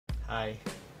Hi,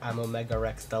 I'm Omega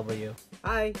Rex W.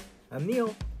 Hi, I'm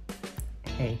Neil.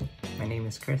 Hey, my name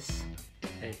is Chris.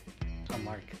 Hey, I'm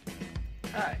Mark.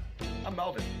 Hi, I'm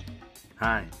Melvin.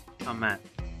 Hi, I'm Matt.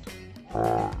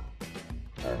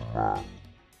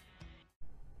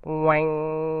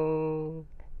 Wang.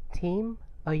 Team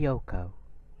Ayoko.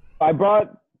 I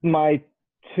brought my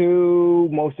two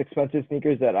most expensive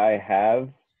sneakers that I have,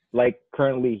 like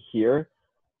currently here.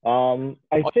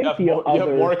 I think you have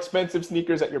more expensive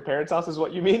sneakers at your parents' house, is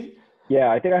what you mean?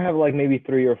 Yeah, I think I have like maybe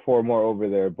 3 or 4 more over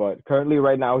there. But currently,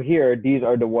 right now here, these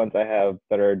are the ones I have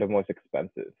that are the most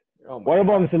expensive. Oh one of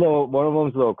God. them's a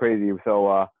little crazy.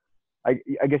 So I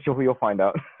guess you'll find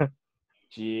out.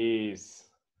 Jeez.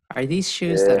 Are these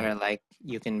shoes that are like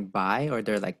you can buy or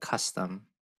they're like custom?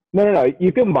 No.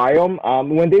 You can buy them.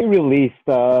 When they released,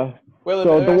 Well,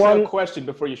 so I the have one. a question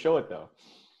before you show it, though.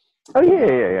 Oh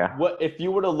yeah. What if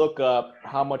you were to look up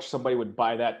how much somebody would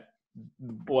buy that,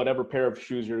 whatever pair of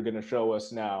shoes you're going to show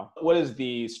us now? What is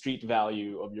the street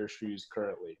value of your shoes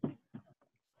currently? All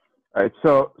right.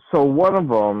 So one of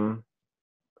them.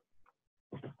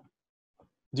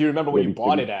 Do you remember what you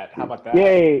bought it at? How about that?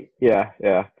 Yeah.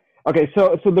 Okay,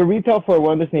 so the retail for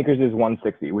one of the sneakers is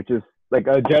 160, which is like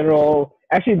a general.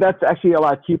 Actually, that's actually a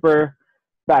lot cheaper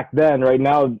back then. Right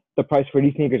now, the price for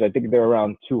these sneakers, I think they're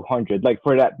around 200, like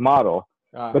for that model.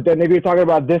 But then if you're talking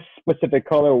about this specific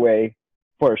colorway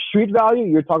for street value,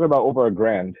 you're talking about over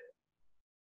 $1,000.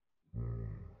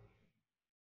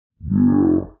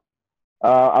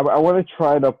 I want to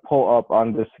try to pull up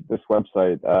on this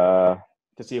website.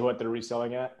 To see what they're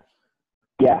reselling at?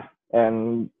 Yeah,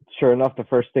 and sure enough, the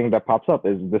first thing that pops up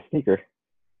is the sneaker.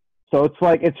 So it's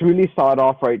like it's really sawed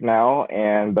off right now,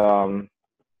 and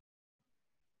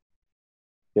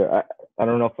yeah, I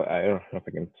don't know if I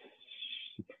can,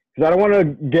 because I don't want to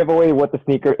give away what the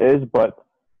sneaker is, but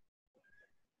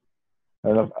I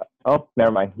don't know. Oh,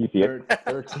 never mind. You see it.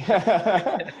 13.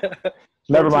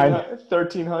 Never mind.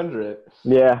 1,300.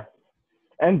 Yeah,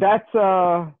 and that's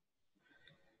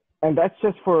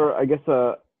just for, I guess,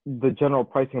 the general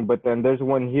pricing. But then there's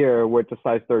one here where it's a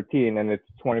size 13 and it's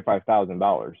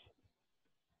 $25,000.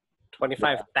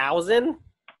 25,000?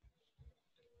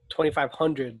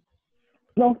 2,500.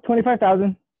 No,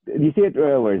 25,000. Do you see it?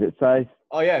 Where is it? Size?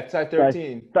 Oh yeah, it's size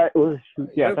 13. Size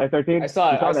 13. I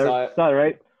saw it. Saw it,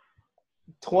 right?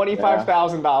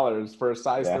 $25,000 for a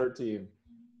size 13.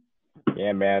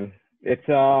 Yeah, man. It's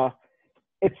well,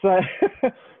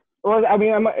 I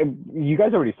mean, you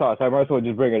guys already saw it, so I might as well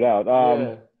just bring it out.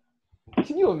 Yeah.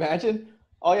 Can you imagine?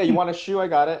 Oh yeah, you want a shoe? I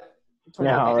got it.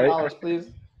 $25,000, right?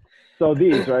 Please. So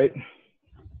these, right?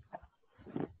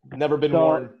 Never been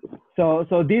worn.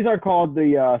 So these are called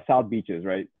the South Beaches,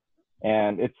 right?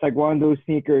 And it's like one of those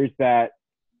sneakers that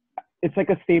it's like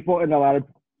a staple in a lot of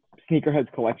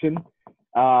sneakerheads collection.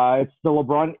 It's the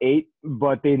LeBron 8,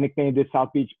 but they nicknamed it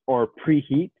South Beach or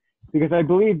Preheat because I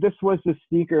believe this was the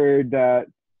sneaker that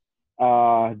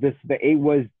the 8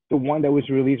 was the one that was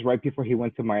released right before he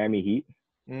went to Miami Heat.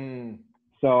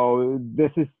 So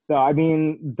this is the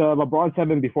LeBron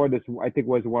 7 before this, I think,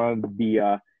 was one of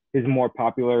the his more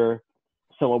popular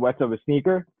silhouettes of a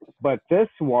sneaker. But this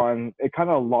one, it kind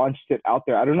of launched it out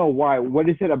there. I don't know why. What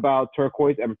is it about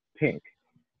turquoise and pink?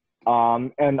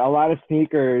 And a lot of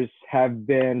sneakers have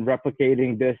been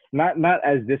replicating this, not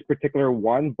as this particular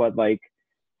one, but like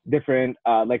different,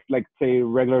 like say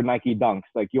regular Nike Dunks.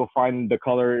 Like you'll find the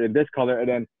color in this color, and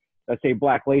then let's say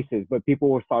black laces, but people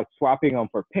will start swapping them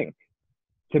for pink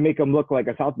to make them look like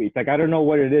a South Beach. Like I don't know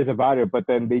what it is about it, but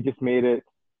then they just made it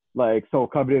like so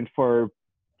coveted for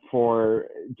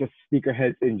just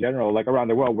sneakerheads in general, like around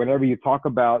the world. Whenever you talk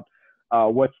about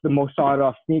what's the most sought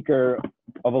off sneaker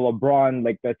of a LeBron,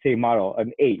 like let's say model,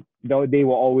 an 8, they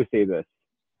will always say this.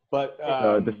 But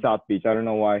the South Beach. I don't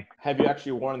know why. Have you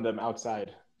actually worn them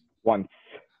outside? Once.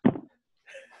 Look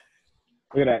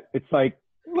at that. It's like.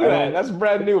 Look at that. That's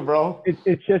brand new, bro.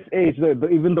 It's just age.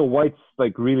 Even the white's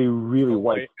like really, really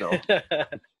white still.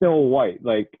 Still white.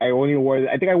 Like I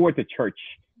think I wore it to church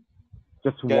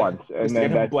just once, and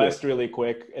then that's blessed really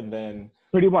quick, and then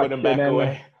pretty much put them back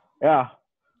away. Yeah,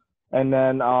 and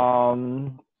then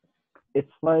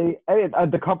it's like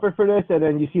the comfort for this, and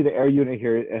then you see the air unit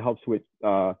here. It helps with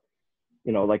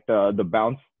like the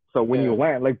bounce. So when you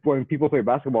land, like when people play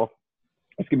basketball,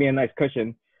 it's gonna be a nice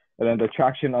cushion, and then the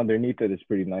traction underneath it is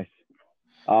pretty nice.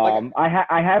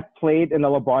 I have played in the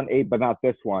LeBron 8, but not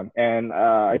this one, and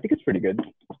I think it's pretty good.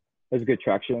 It's good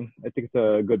traction. I think it's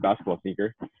a good basketball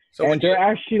sneaker. And they're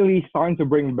actually starting to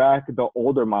bring back the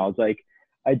older models. Like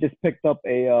I just picked up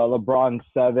a LeBron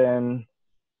 7.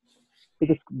 I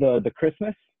think it's the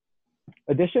Christmas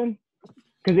edition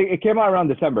because it came out around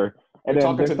December. You're then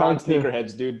talking they're to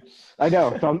non-sneakerheads, dude. I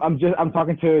know. So I'm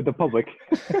talking to the public.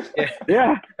 Yeah.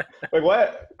 Yeah. Like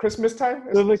what? Christmas time?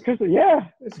 So like, yeah.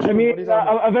 It's I June. mean, What are you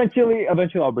talking about?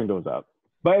 eventually I'll bring those up.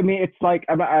 But I mean, it's like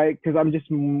because I'm just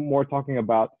more talking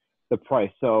about the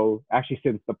price. So actually,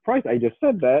 since the price I just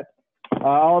said that,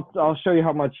 I'll show you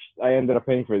how much I ended up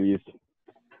paying for these.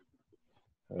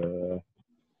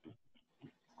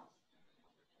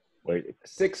 Wait.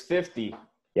 $650.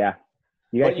 Yeah.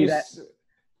 You guys But see that?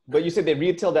 But you said they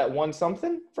retailed at one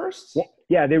something first,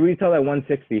 Yeah, they retail at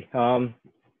 160. and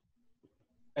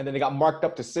then they got marked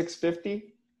up to $650.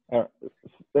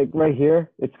 Like right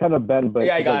here, it's kind of bent, but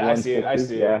Yeah, I got like it. I see it. I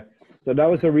 160. see Yeah. it. So that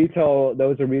was a retail. That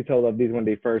was a retail of these when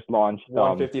they first launched.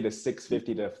 150 to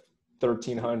 650 to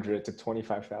 1,300 to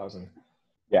 25,000.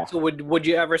 Yeah. So would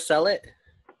you ever sell it?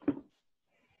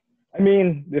 I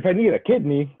mean, if I need a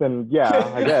kidney, then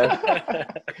yeah, I guess.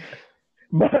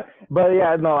 But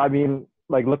yeah, no. I mean,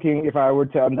 like if I were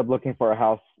to end up looking for a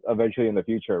house eventually in the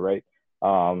future, right?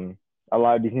 A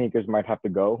lot of these sneakers might have to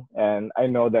go, and I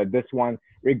know that this one,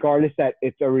 regardless that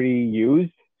it's already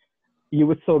used, you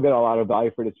would still get a lot of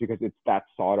value for this because it's that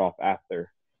sought off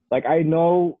after. Like I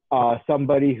know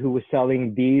somebody who was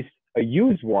selling these a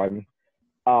used one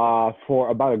for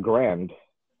about $1,000,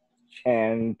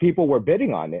 and people were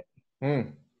bidding on it.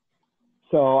 Mm.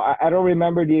 So I don't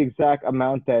remember the exact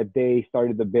amount that they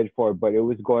started the bid for, but it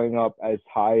was going up as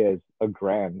high as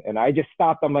 $1,000. And I just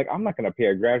stopped. I'm like, I'm not gonna pay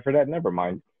 $1,000 for that. Never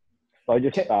mind. So I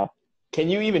just stopped. Can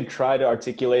you even try to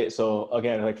articulate? So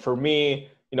again, like for me,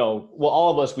 well,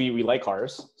 all of us, we like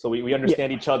cars. So we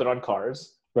understand each other on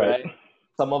cars, right?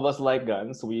 Some of us like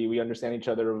guns. So we understand each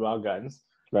other about guns.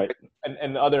 Right.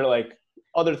 And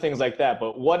other things like that.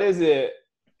 But what is it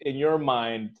in your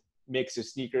mind makes a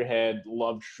sneakerhead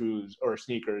love shoes or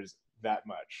sneakers that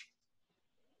much?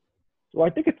 Well, I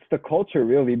think it's the culture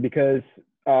really, because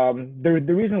the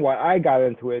reason why I got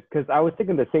into it, because I was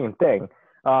thinking the same thing.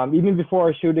 Even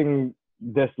before shooting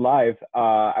this live,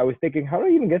 I was thinking, how do I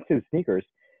even get to sneakers?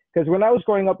 Because when I was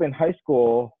growing up in high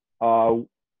school, I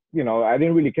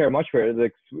didn't really care much for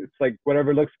it. It's like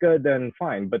whatever looks good, then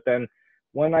fine. But then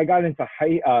when I got into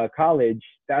college,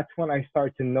 that's when I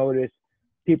started to notice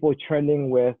people trending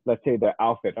with, let's say, their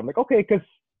outfit. I'm like, okay, because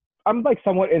I'm like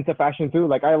somewhat into fashion too.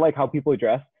 Like I like how people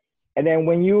dress. And then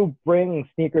when you bring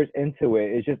sneakers into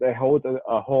it, it's just a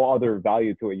whole other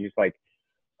value to it. You're just like,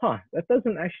 that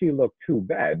doesn't actually look too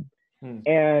bad.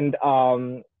 And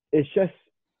it's just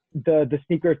the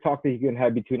sneaker talk that you can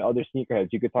have between other sneakerheads.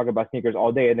 You could talk about sneakers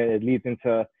all day, and then it leads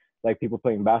into like people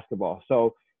playing basketball.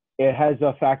 So it has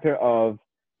a factor of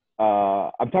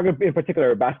I'm talking in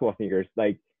particular basketball sneakers,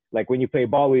 like when you play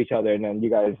ball with each other, and then you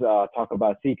guys talk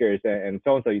about sneakers and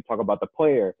so you talk about the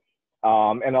player.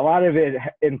 And a lot of it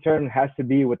in turn has to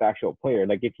be with the actual player.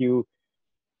 Like if you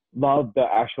love the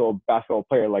actual basketball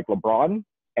player like LeBron,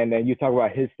 and then you talk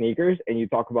about his sneakers and you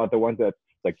talk about the ones that's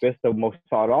like this, the most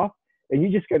sought off, and you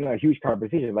just get in a huge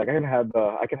conversation. Like I can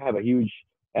have a huge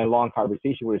and long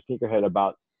conversation with a sneakerhead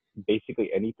about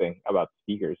basically anything about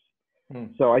sneakers.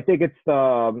 So I think it's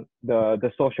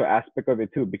the social aspect of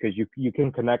it too, because you can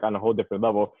connect on a whole different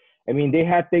level. I mean, they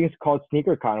had things called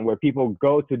SneakerCon where people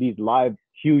go to these live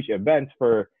huge events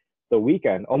for the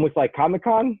weekend, almost like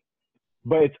Comic-Con,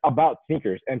 but it's about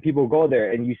sneakers, and people go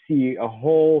there and you see a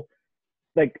whole,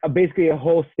 basically a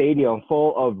whole stadium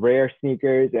full of rare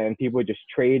sneakers and people just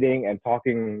trading and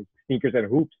talking sneakers and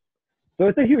hoops. So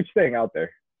it's a huge thing out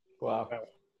there. Wow.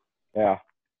 Yeah.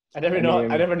 I never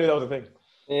knew that was a thing.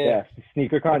 Yeah,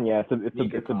 SneakerCon. Yeah,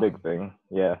 it's a big thing.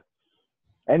 Yeah,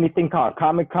 anything called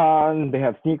Comic-Con, they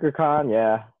have SneakerCon.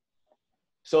 Yeah.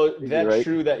 So that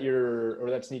shoe that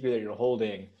that sneaker that you're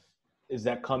holding, is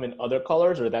that come in other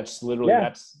colors, or that's literally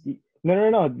that's?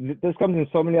 No. This comes in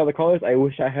so many other colors. I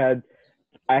wish I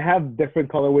have different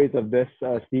colorways of this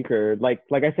sneaker. Like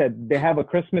I said, they have a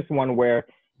Christmas one where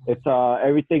it's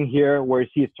everything here where you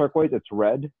see it's turquoise, it's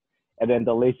red, and then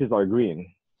the laces are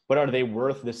green. But are they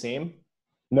worth the same?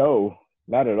 No,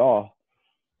 not at all.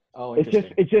 Oh,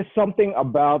 interesting. It's just something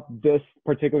about this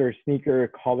particular sneaker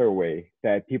colorway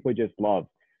that people just love.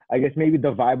 I guess maybe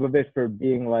the vibe of it for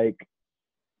being like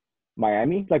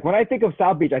Miami. Like when I think of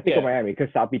South Beach, I think of Miami because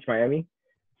South Beach, Miami.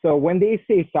 So when they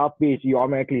say South Beach, you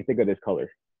automatically think of this color.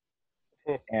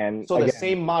 And so the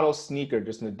same model sneaker,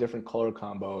 just in a different color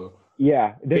combo.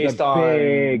 Yeah, there's a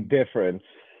big difference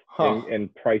in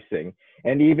pricing.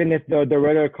 And even if the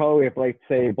regular color, if like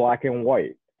say black and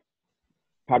white,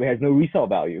 probably has no resale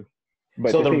value.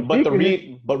 But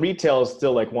retail is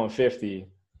still like 150.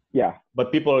 Yeah.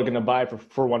 But people are gonna buy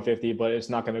for 150, but it's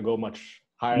not gonna go much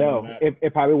higher than that.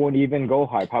 It probably won't even go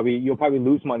high. You'll probably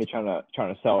lose money trying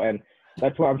to sell. And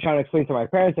That's what I'm trying to explain to my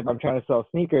parents if I'm trying to sell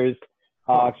sneakers,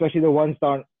 especially the ones that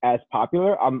aren't as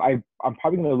popular. I'm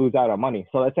probably going to lose out on money.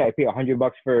 So let's say I pay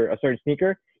 $100 for a certain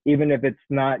sneaker, even if it's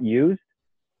not used,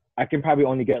 I can probably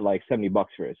only get like $70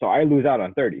 for it. So I lose out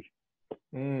on 30.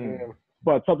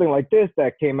 But something like this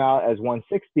that came out as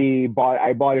 160,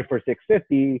 I bought it for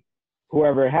 650.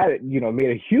 Whoever had it, made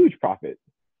a huge profit.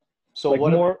 So like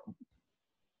what more?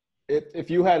 if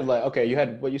you had like, okay, you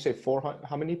had what you say 400?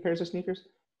 How many pairs of sneakers?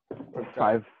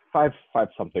 Five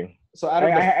something. So out of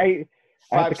the I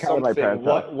have to five count my something, parents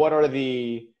out. what are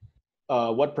the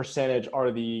what percentage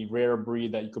are the rare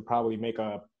breed that you could probably make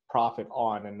a profit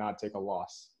on and not take a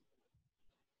loss?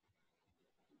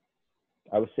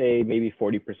 I would say maybe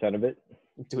 40% of it.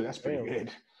 Dude, that's pretty good.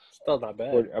 Still not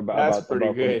bad. That's pretty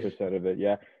about good. 40% of it,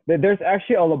 yeah. There's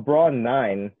actually a LeBron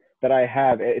 9 that I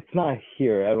have. It's not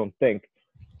here, I don't think.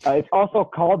 It's also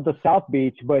called the South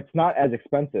Beach, but it's not as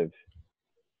expensive.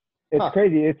 It's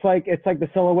crazy. It's like the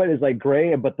silhouette is like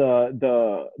gray, but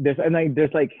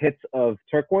there's like hits of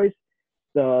turquoise.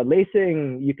 The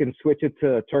lacing you can switch it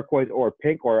to turquoise or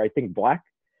pink or I think black.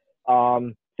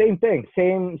 Same thing,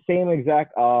 same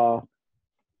exact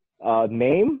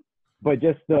name, but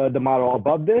just the model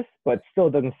above this, but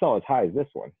still doesn't sell as high as this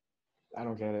one. I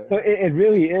don't get it. So it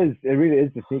really is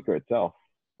the sneaker itself.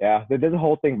 Yeah, there's a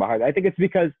whole thing behind it. I think it's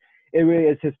because it really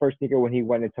is his first sneaker when he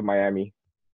went into Miami.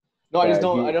 No, I just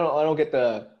don't. I don't get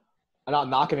the. I'm not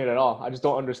knocking it at all. I just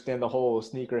don't understand the whole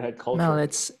sneakerhead culture. Well,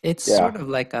 it's sort of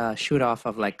like a shoot off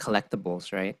of like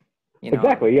collectibles, right?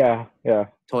 Exactly. Yeah.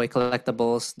 Toy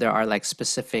collectibles. There are like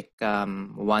specific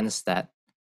ones that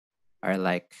are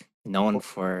like known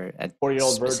for a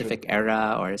 40-year-old specific virgin.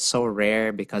 era or so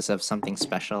rare because of something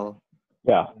special.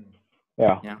 Yeah.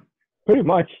 Yeah. Pretty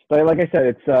much. Like I said,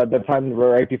 it's the time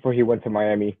right before he went to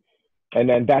Miami, and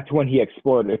then that's when he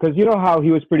exploded. Because you know how he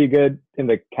was pretty good in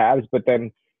the Cavs, but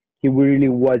then he really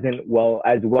wasn't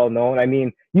as well known. I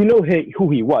mean,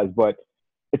 who he was, but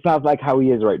it's not like how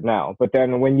he is right now. But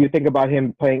then when you think about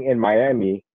him playing in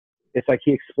Miami, it's like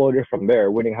he exploded from there,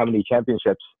 winning how many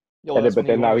championships. But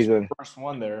then now he's in first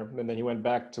one there, and then he went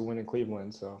back to win in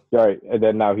Cleveland. So right, and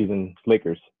then now he's in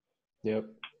Lakers. Yep.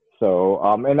 So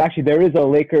and actually there is a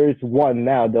Lakers 1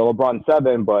 now, the LeBron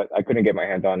 7, but I couldn't get my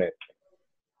hands on it.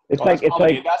 That's gonna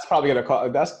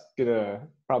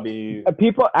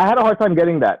people. I had a hard time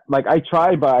getting that. Like I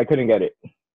tried, but I couldn't get it.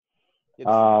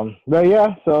 But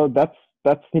yeah, so that's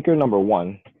sneaker number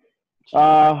 1.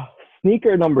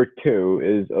 Sneaker number 2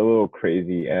 is a little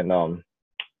crazy, and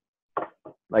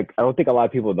like I don't think a lot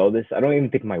of people know this. I don't even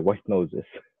think my wife knows this.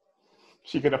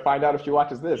 She's gonna find out if she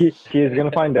watches this. She is gonna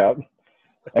find out.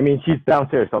 I mean, she's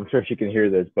downstairs, so I'm sure she can hear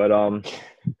this. But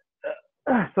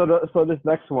so this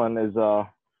next one is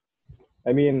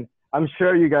I mean, I'm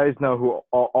sure you guys know who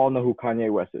all know who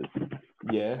Kanye West is.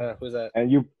 Yeah. Who's that?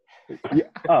 And he's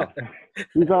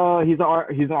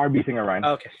an R&B singer, Ryan.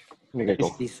 Okay.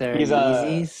 These are He's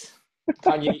Yeezys.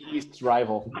 Kanye East's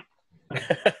rival.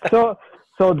 So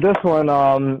this one,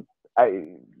 I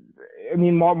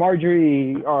mean,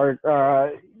 Marjorie, do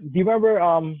you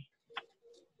remember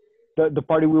the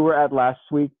party we were at last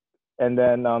week, and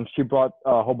then she brought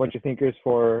a whole bunch of sneakers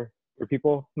for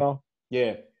people? No.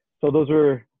 Yeah. So those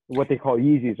were what they call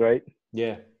Yeezys, right?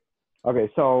 Yeah.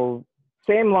 Okay, so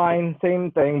same line,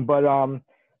 same thing, but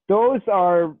those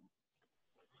are,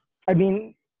 I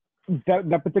mean,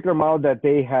 that particular model that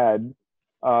they had,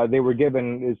 they were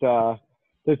given is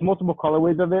there's multiple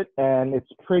colorways of it, and it's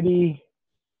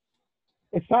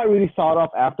not really sought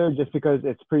off after just because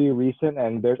it's pretty recent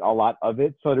and there's a lot of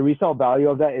it. So the resale value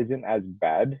of that isn't as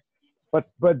bad. But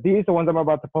these, the ones I'm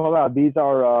about to pull out, these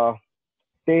are,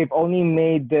 they've only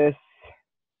made this,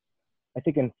 I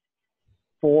think, in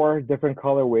 4 different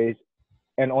colorways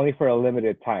and only for a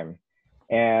limited time.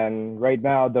 And right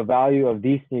now, the value of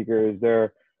these sneakers,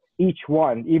 they're each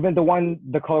one, even the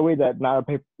colorway that not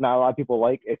a lot of people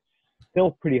like, it's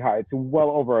still pretty high. It's well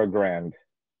over $1,000.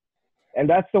 And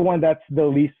that's the one that's the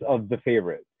least of the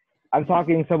favorite. I'm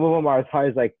talking, some of them are as high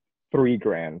as like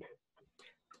 $3,000.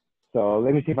 So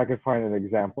let me see if I can find an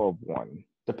example of one.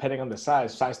 Depending on the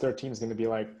size 13 is going to be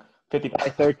like 50.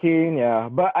 Size 13, yeah.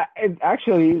 But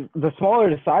actually, the smaller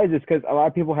the size is because a lot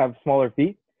of people have smaller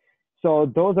feet. So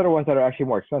those are the ones that are actually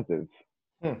more expensive.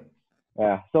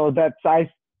 Yeah. So that size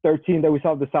 13 that we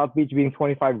saw at the South Beach being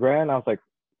 $25,000, I was like,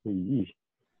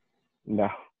 no.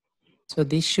 So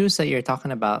these shoes that you're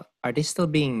talking about, are they still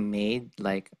being made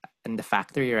like in the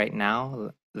factory right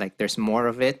now? Like there's more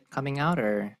of it coming out,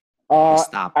 or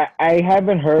stop? I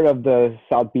haven't heard of the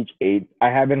South Beach 8. I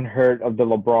haven't heard of the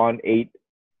LeBron 8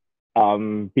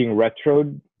 being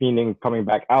retroed, meaning coming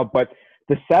back out. But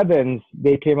the sevens,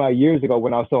 they came out years ago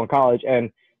when I was still in college,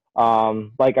 and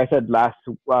like I said last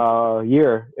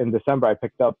year in December, I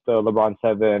picked up the LeBron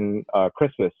 7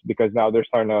 Christmas because now they're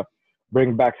starting to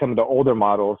bring back some of the older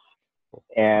models.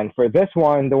 And for this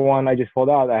one, the one I just pulled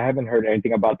out, I haven't heard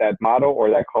anything about that model or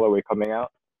that colorway coming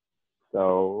out.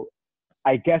 So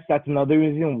I guess that's another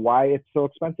reason why it's so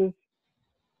expensive,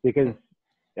 because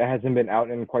it hasn't been out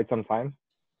in quite some time,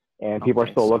 and people are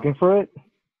Okay, still so looking for it.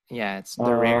 yeah, it's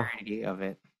the rarity of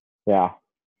it. Yeah.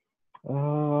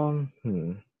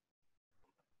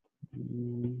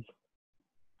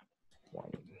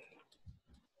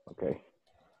 Okay.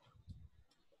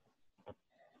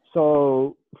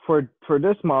 So for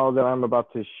this model that I'm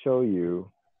about to show you,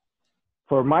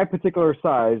 for my particular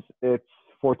size, it's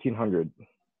 1400.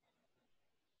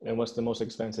 And what's the most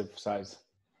expensive size?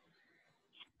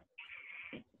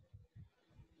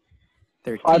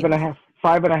 13. 5.5.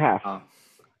 5.5. Oh.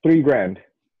 $3,000.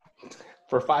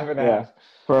 For 5.5. Yeah.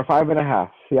 For a 5.5.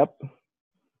 Yep.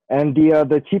 And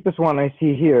the cheapest one I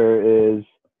see here is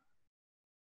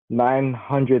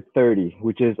 930,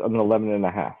 which is an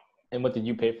 11.5. And what did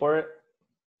you pay for it?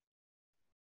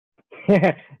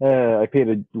 I paid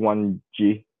a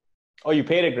 1G. Oh, you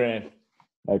paid $1,000.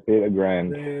 I paid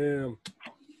 $1,000. Damn.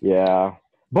 Yeah,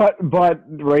 but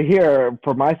right here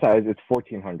for my size, it's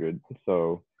 1400.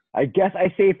 So I guess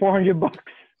I saved $400.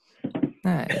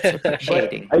 It's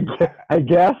appreciating. I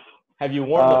guess. Have you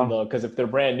worn them though? Because if they're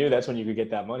brand new, that's when you could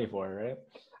get that money for it, right?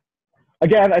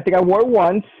 Again, I think I wore it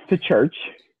once to church.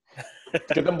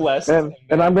 Get them blessed.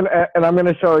 And I'm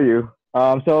gonna show you.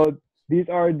 So these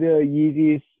are the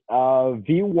Yeezys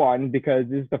V1, because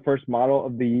this is the first model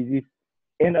of the Yeezys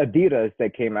in Adidas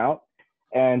that came out,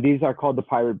 and these are called the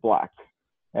Pirate Black.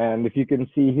 And if you can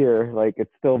see here, like,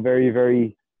 it's still very,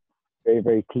 very, very,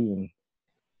 very clean.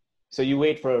 So you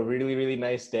wait for a really, really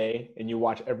nice day, and you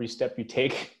watch every step you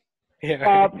take.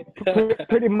 Yeah.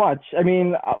 Pretty much. I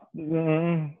mean,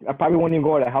 I probably won't even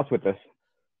go to the house with this.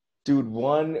 Dude,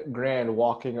 $1,000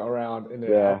 walking around in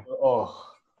Yeah. Oh.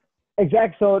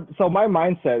 Exactly. So my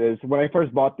mindset is, when I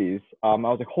first bought these, I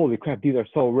was like, holy crap, these are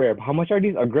so rare. How much are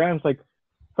these? $1,000. It's like,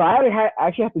 so I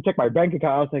actually have to check my bank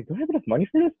account. I was like, do I have enough money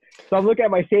for this? So I'm looking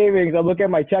at my savings. I'm looking at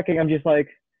my checking. I'm just like,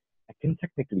 I can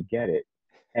technically get it.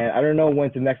 And I don't know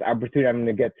when's the next opportunity I'm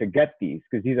going to get these,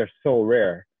 because these are so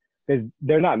rare. Because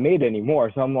they're not made anymore.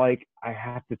 So I'm like, I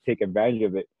have to take advantage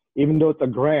of it, even though it's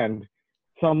 $1,000.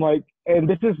 So I'm like, and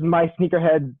this is my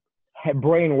sneakerhead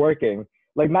brain working.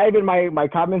 Like, not even my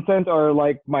common sense or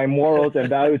like my morals and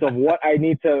values of what I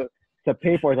need to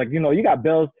pay for. It's like, you got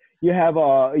bills, you have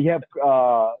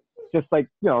just like,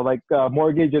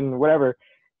 mortgage and whatever.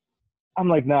 I'm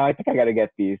like, no, I think I gotta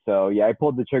get these. So yeah, I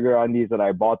pulled the trigger on these and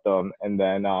I bought them. And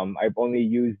then I've only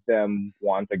used them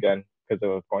once, again, because I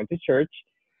was going to church,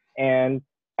 and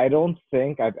I don't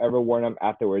think I've ever worn them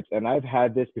afterwards. And I've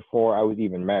had this before I was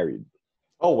even married.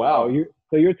 Oh wow.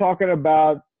 So you're talking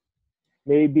about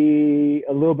maybe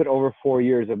a little bit over 4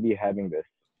 years of me having this,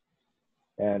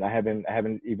 and I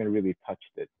haven't even really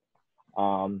touched it.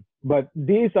 But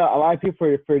these, a lot of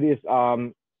people for this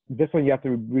one, you have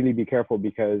to really be careful,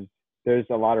 because there's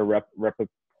a lot of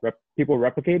people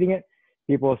replicating it,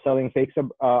 people selling fakes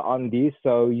on these.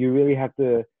 So you really have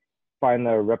to find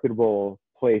a reputable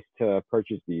place to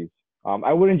purchase these.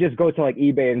 I wouldn't just go to like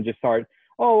eBay and just start,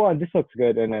 this looks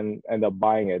good, and then end up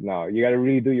buying it. No, you got to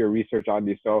really do your research on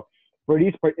these. So for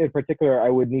these in particular, I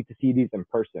would need to see these in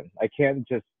person. I can't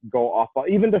just go off.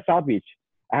 Even the South Beach,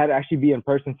 I had to actually be in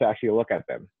person to actually look at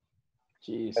them.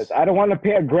 Jeez. I don't want to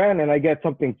pay $1,000 and I get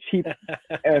something cheap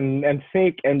and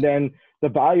fake, and then the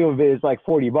value of it is like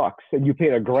 $40, and you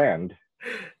paid $1,000.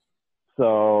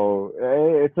 So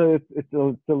it's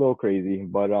a little crazy,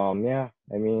 but yeah.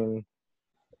 I mean,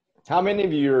 how many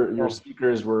of your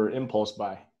sneakers were impulse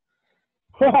buy?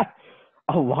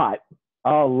 a lot.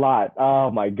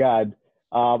 Oh my God.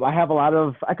 I have a lot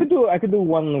of. I could do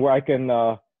one where I can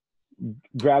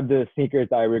grab the sneakers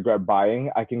that I regret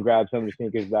buying. I can grab some of the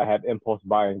sneakers that I have impulse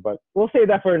buying, but we'll save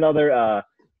that for another.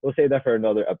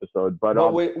 Episode.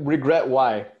 But wait, regret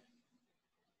why?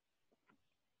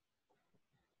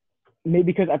 Maybe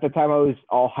because at the time I was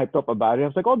all hyped up about it. I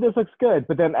was like, oh, this looks good.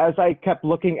 But then as I kept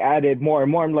looking at it more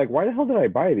and more, I'm like, why the hell did I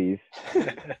buy these?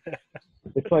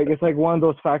 It's like one of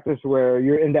those factors where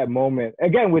you're in that moment.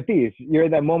 Again, with these, you're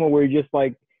in that moment where you just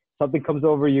like, something comes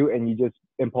over you and you just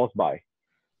impulse buy.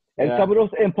 And some of those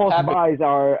impulse buys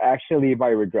are actually by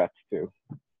regrets too.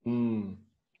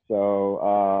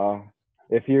 So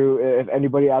if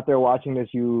anybody out there watching this,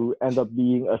 you end up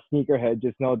being a sneakerhead,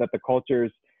 just know that the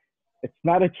culture's, it's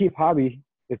not a cheap hobby.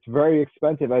 It's very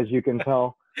expensive, as you can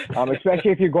tell.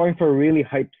 Especially if you're going for really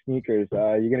hyped sneakers,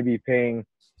 you're gonna be paying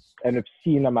an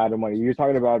obscene amount of money. You're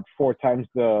talking about 4 times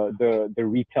the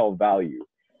retail value.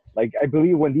 Like I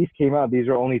believe when these came out, these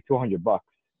were only $200,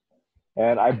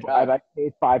 and Oh my God. I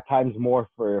paid 5 times more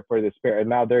for this pair, and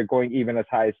now they're going even as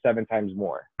high as 7 times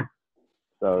more.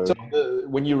 So So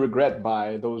when you regret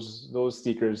buy those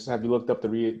sneakers, have you looked up the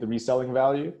reselling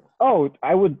value?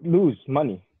 I would lose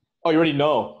money. Oh, you already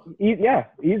know. Yeah,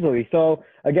 easily. So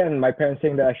again, my parents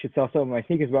saying that I should sell some of my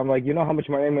sneakers, but I'm like, you know how much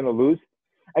money I'm gonna lose?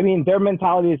 I mean, their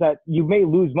mentality is that you may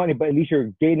lose money, but at least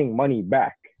you're gaining money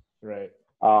back. Right.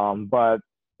 But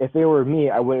if it were me,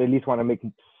 I would at least want to make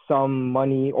some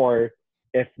money, or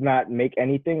if not make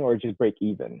anything, or just break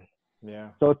even. Yeah.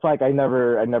 So it's like I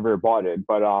never bought it,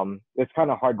 but it's kind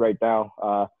of hard right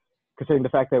now, considering the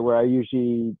fact that where I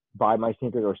usually buy my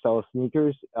sneakers or sell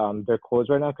sneakers, they're closed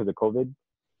right now because of COVID.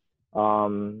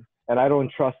 And I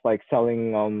don't trust like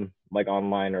selling like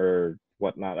online or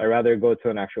whatnot. I rather go to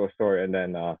an actual store and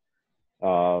then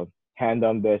hand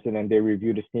them this, and then they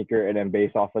review the sneaker, and then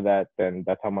based off of that, then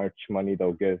that's how much money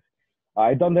they'll give.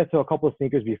 I've done that to a couple of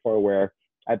sneakers before where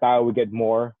I thought I would get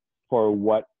more for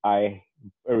what I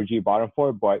originally bought them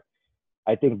for, but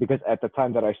I think because at the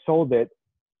time that I sold it,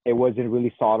 it wasn't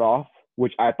really sought off,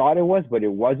 which I thought it was, but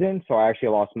it wasn't. So I actually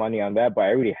lost money on that, but I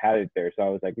already had it there. So I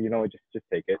was like, you know what, just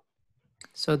take it.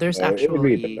 So there's It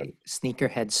really depends. actually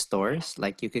sneakerhead stores.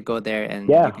 Like you could go there and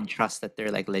you Yeah, can trust that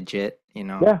they're like legit, you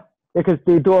know. yeah, because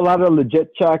they do a lot of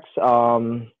legit checks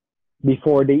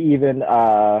before they even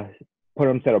put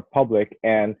them to the public.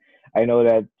 And I know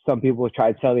that some people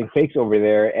tried selling fakes over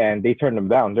there, and they turned them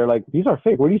down. They're like, these are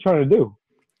fake. What are you trying to do?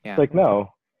 It's Yeah. like,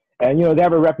 no. And, they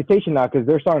have a reputation now because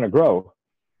they're starting to grow.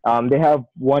 They have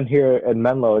one here in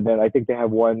Menlo, and then I think they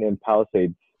have one in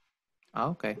Palisades Oh,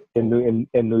 okay. in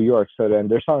New York. So then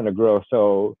they're starting to grow.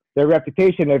 So their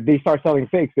reputation, if they start selling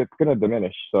fakes, it's going to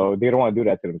diminish. So they don't want to do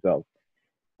that to themselves.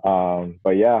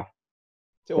 But yeah,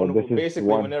 So so this is basically,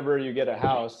 one. whenever you get a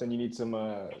house and you need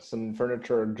some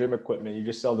furniture or gym equipment, you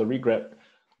just sell the regret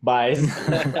buys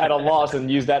at a loss and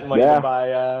use that money to Yeah. buy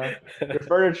your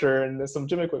furniture and some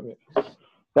gym equipment.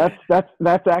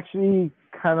 That's actually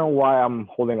kind of why I'm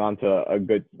holding on to a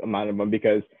good amount of them,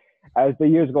 because as the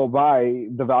years go by,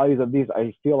 the values of these,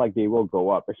 I feel like they will go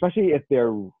up, especially if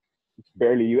they're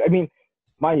barely used. I mean,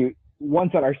 mind you,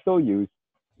 ones that are still used,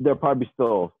 they're probably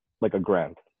still like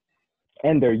 $1,000,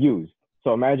 and they're used.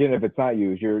 So imagine if it's not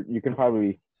used, you can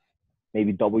probably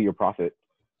maybe double your profit.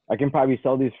 I can probably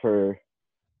sell these for,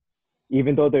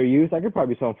 even though they're used, I could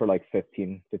probably sell them for like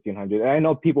 1,500. And I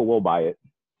know people will buy it.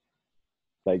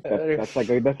 Like that's like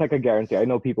a guarantee. I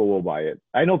know people will buy it.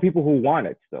 I know people who want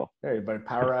it still. Hey, buy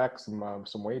power rack, some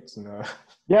weights, and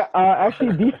Yeah,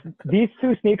 actually, these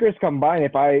two sneakers combined,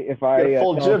 if I get a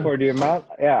full sell gym for the amount,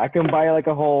 yeah, I can buy like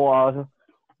a whole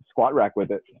squat rack with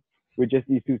it, with just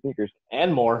these two sneakers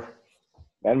and more.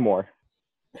 and more.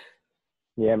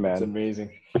 Yeah, It's man, amazing.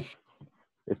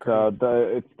 it's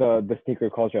the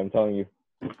sneaker culture. I'm telling you.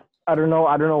 I don't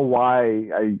know why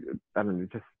I don't know,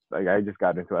 just like I just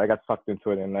got into it. I got sucked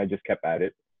into it, and I just kept at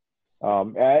it.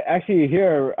 Actually,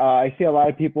 here I see a lot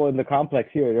of people in the complex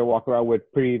here. They walk around with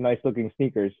pretty nice looking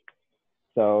sneakers,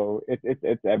 so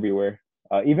it's everywhere.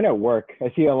 Even at work,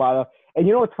 I see a lot of. And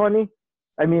you know what's funny?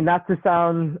 I mean, not to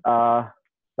sound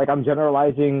like I'm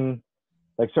generalizing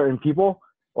like certain people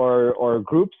or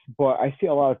groups, but I see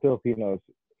a lot of Filipinos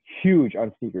huge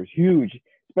on sneakers, huge,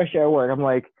 especially at work. I'm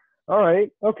like, all right,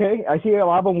 okay. I see a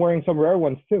lot of them wearing some rare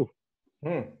ones too.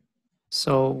 Hmm.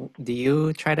 So do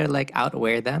you try to like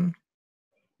outwear them?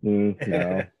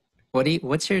 No.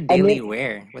 What's your I daily mean,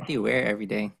 wear? What do you wear every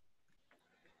day?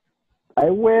 I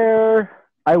do wear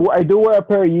a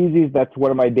pair of Yeezys. That's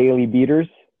one of my daily beaters.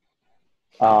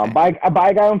 Okay. But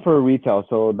I got them for retail,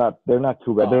 so they're not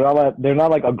too bad. They're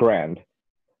not like $1,000.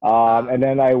 Ah, And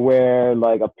then I wear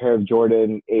like a pair of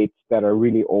Jordan 8s that are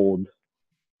really old.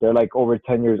 They're like over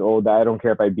 10 years old. I don't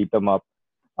care if I beat them up.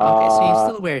 okay, so you Uh,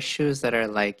 still wear shoes that are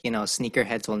like,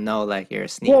 sneakerheads will know like you're a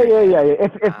yeah.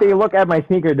 sneakerhead. If they look at my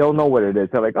sneaker, they'll know what it is.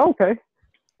 They're like, oh, okay.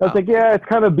 I was like, Okay. yeah, it's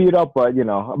kind of beat up, but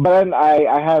But then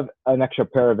I have an extra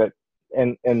pair of it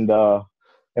in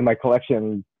my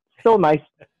collection. Still nice,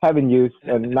 haven't used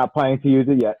and not planning to use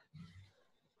it yet.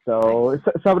 So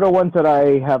Nice. some of the ones that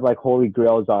I have like holy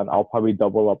grails on, I'll probably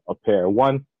double up a pair.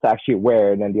 One to actually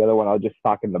wear, and then the other one I'll just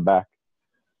stock in the back,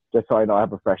 just so I know I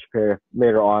have a fresh pair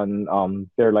later on.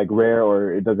 They're like rare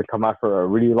or it doesn't come out for a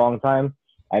really long time.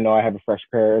 I know I have a fresh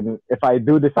pair, and if I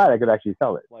do decide, I could actually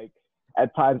sell it. Like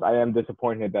at times, I am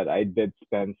disappointed that I did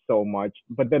spend so much,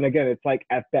 but then again, it's like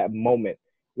at that moment,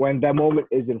 when that moment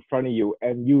is in front of you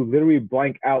and you literally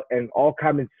blank out and all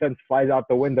common sense flies out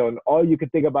the window and all you can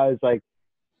think about is like,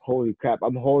 holy crap,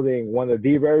 I'm holding one of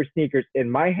the rarest sneakers in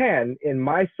my hand, in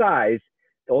my size.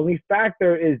 The only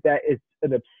factor is that it's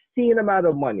an obscene amount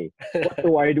of money. What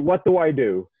do I do? What do I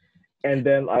do? And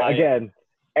then again,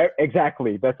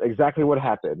 exactly, that's exactly what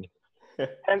happened.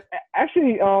 And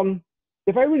actually,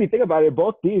 if I really think about it,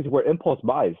 both these were impulse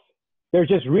buys. They're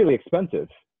just really expensive.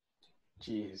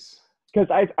 Jeez. Because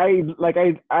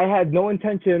I had no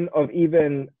intention of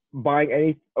even buying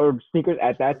any or sneakers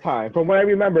at that time. From what I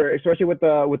remember, especially with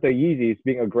the Yeezys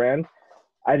being $1,000,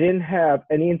 I didn't have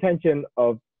any intention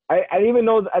of. I didn't even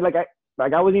know I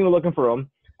wasn't even looking for them.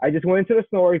 I just went into the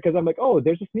store because I'm like, oh,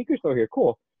 there's a sneaker store here,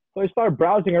 cool. So I started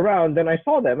browsing around. Then I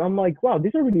saw them. I'm like, wow,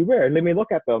 these are really rare. Let me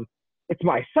look at them. It's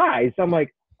my size. I'm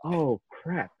like, oh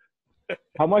crap.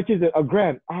 How much is it?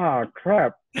 $1,000. Ah,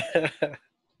 crap.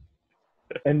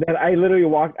 And then I literally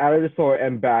walked out of the store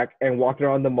and back and walked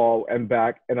around the mall and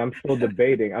back, and I'm still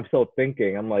debating. I'm still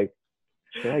thinking. I'm like,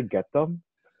 should I get them?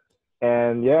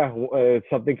 And yeah,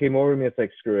 something came over me. It's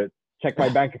like, screw it. Check my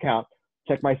bank account.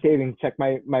 Check my savings. Check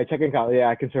my checking account. Yeah,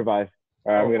 I can survive.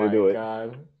 All right, I'm going to do it.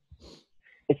 God.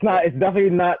 It's definitely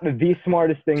not the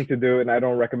smartest thing to do, and I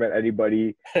don't recommend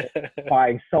anybody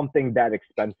buying something that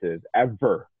expensive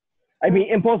ever. I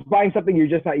mean, impulse buying something you're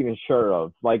just not even sure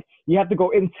of. Like, you have to go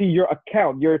into your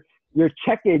account, your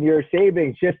checking, your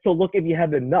savings, just to look if you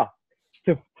have enough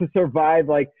to survive.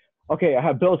 Like, okay, I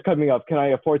have bills coming up. Can I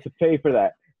afford to pay for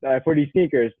that? For these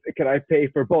sneakers, can I pay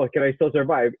for both? Can I still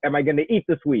survive? Am I going to eat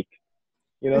this week?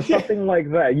 You know, something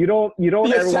like that. You don't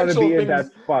ever want to be in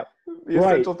that spot. The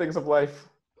essential things of life.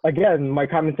 Again, my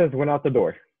common sense went out the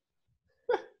door.